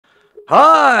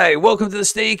Hi, welcome to the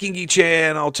Staking Geek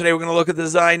channel. Today we're going to look at the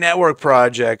XAI Network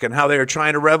project and how they are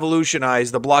trying to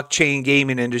revolutionize the blockchain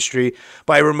gaming industry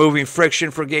by removing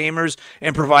friction for gamers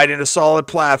and providing a solid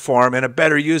platform and a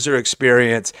better user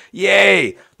experience.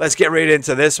 Yay! Let's get right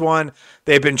into this one.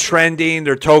 They've been trending.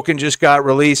 Their token just got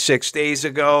released 6 days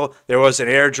ago. There was an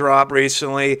airdrop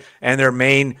recently, and their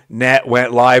main net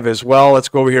went live as well. Let's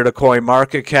go over here to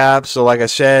CoinMarketCap. So like I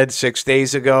said, 6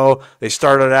 days ago, they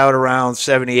started out around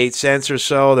 78 cents or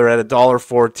so. They're at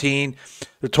 $1.14.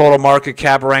 The total market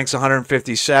cap ranks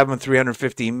 157,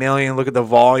 350 million. Look at the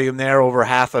volume there, over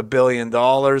 $500 million.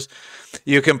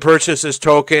 You can purchase this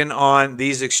token on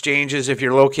these exchanges if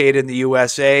you're located in the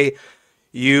USA.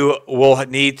 You will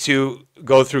need to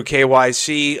go through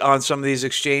KYC on some of these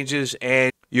exchanges, and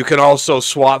you can also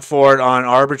swap for it on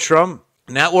Arbitrum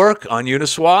Network, on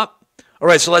Uniswap. All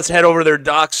right, so let's head over to their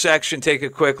docs section, take a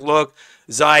quick look.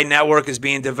 XAI Network is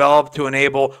being developed to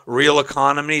enable real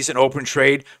economies and open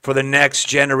trade for the next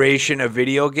generation of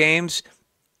video games.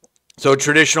 So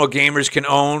traditional gamers can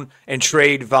own and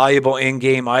trade valuable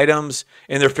in-game items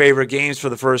in their favorite games for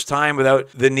the first time without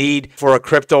the need for a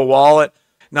crypto wallet.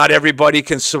 Not everybody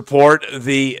can support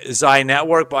the XAI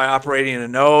network by operating a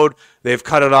node. They've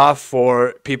cut it off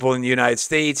for people in the United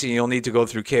States, and you'll need to go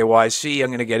through KYC. I'm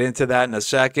going to get into that in a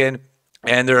second.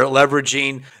 And they're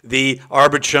leveraging the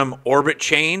Arbitrum Orbit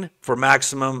chain for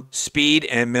maximum speed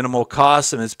and minimal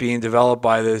cost, and it's being developed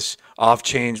by this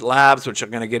Off-Chain Labs, which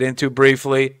I'm going to get into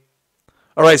briefly.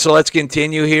 All right, so let's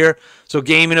continue here. So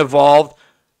gaming evolved.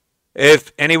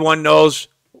 If anyone knows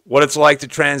what it's like to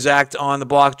transact on the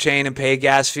blockchain and pay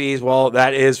gas fees, well,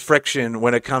 that is friction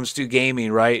when it comes to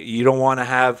gaming, right? You don't want to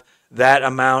have that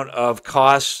amount of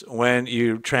costs when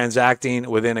you're transacting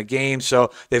within a game.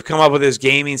 So they've come up with this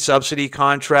gaming subsidy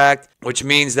contract, which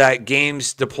means that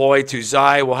games deployed to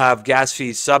XAI will have gas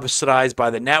fees subsidized by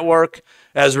the network.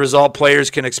 As a result, players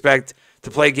can expect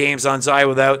to play games on XAI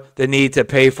without the need to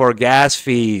pay for gas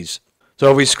fees.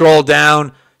 So if we scroll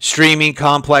down, streaming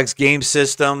complex game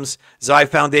systems. XAI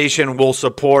Foundation will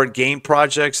support game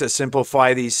projects that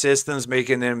simplify these systems,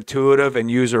 making them intuitive and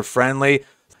user-friendly.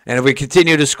 And if we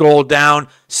continue to scroll down,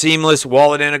 seamless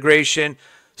wallet integration.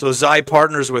 So XAI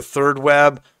partners with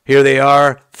ThirdWeb. Here they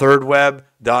are,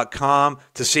 thirdweb.com,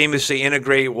 to seamlessly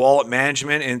integrate wallet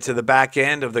management into the back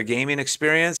end of the gaming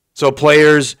experience. So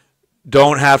players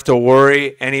don't have to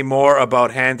worry anymore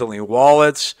about handling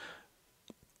wallets.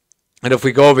 And if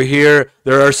we go over here,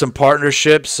 there are some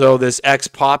partnerships. So this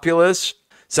X-Populous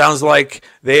sounds like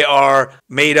they are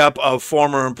made up of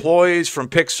former employees from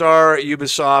Pixar,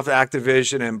 Ubisoft,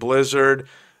 Activision, and Blizzard.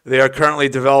 They are currently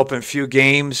developing a few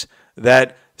games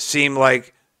that seem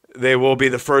like they will be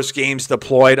the first games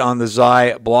deployed on the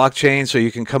XAI blockchain. So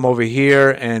you can come over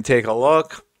here and take a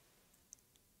look.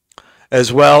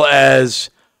 As well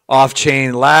as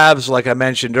Off-Chain Labs, like I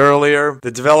mentioned earlier.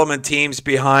 The development teams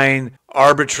behind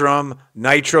Arbitrum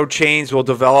Nitro chains will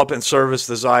develop and service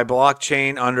the XAI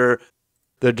blockchain under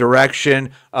the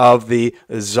direction of the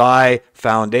XAI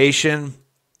Foundation.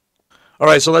 All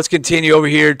right, so let's continue over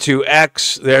here to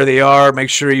X. There they are. Make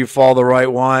sure you follow the right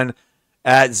one,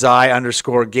 at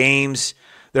XAI_games.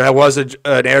 There was an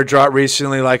airdrop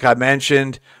recently, like I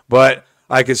mentioned, but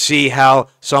I could see how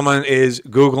someone is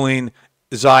Googling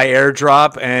XAI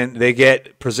airdrop and they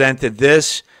get presented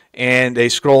this, and they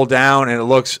scroll down and it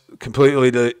looks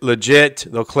completely legit.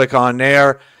 They'll click on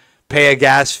there, pay a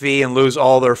gas fee, and lose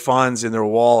all their funds in their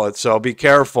wallet. So be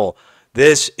careful.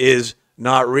 This is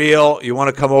not real. You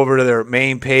want to come over to their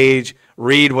main page,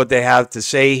 read what they have to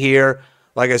say here.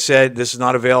 Like I said, this is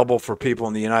not available for people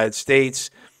in the United States.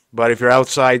 But if you're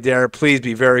outside there, please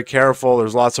be very careful.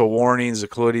 There's lots of warnings,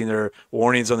 including their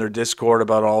warnings on their Discord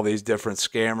about all these different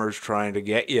scammers trying to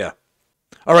get you.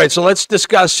 All right, so let's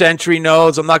discuss Sentry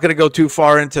nodes. I'm not going to go too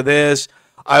far into this.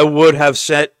 I would have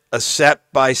set a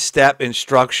step-by-step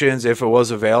instructions if it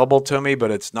was available to me,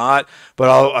 but it's not. But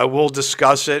I will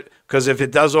discuss it, because if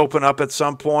it does open up at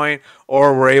some point,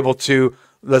 or we're able to,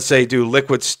 let's say, do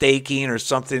liquid staking or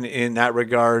something in that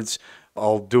regards,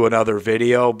 I'll do another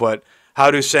video. But how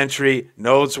do Sentry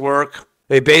nodes work?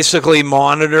 They basically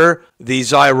monitor the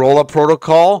XAI rollup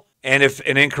protocol, and if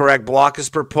an incorrect block is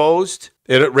proposed,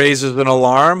 it raises an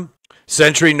alarm.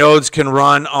 Sentry nodes can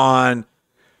run on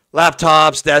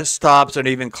laptops, desktops, and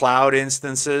even cloud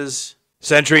instances.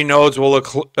 Sentry nodes will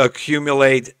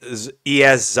accumulate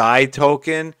ES-XAI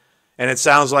token, and it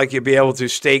sounds like you'll be able to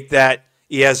stake that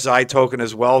ES-XAI token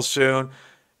as well soon.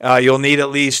 You'll need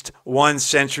at least one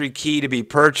Sentry key to be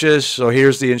purchased. So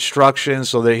here's the instructions.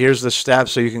 So here's the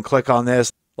steps. So you can click on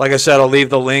this. Like I said, I'll leave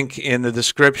the link in the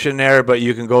description there, but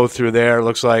you can go through there. It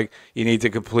looks like you need to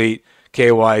complete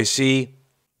KYC.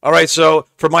 All right, so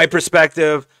from my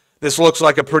perspective, this looks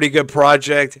like a pretty good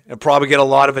project and probably get a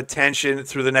lot of attention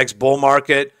through the next bull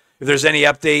market. If there's any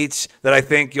updates that I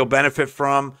think you'll benefit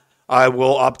from, I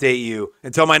will update you.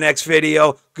 Until my next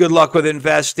video, good luck with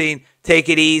investing. Take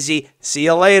it easy. See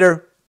you later.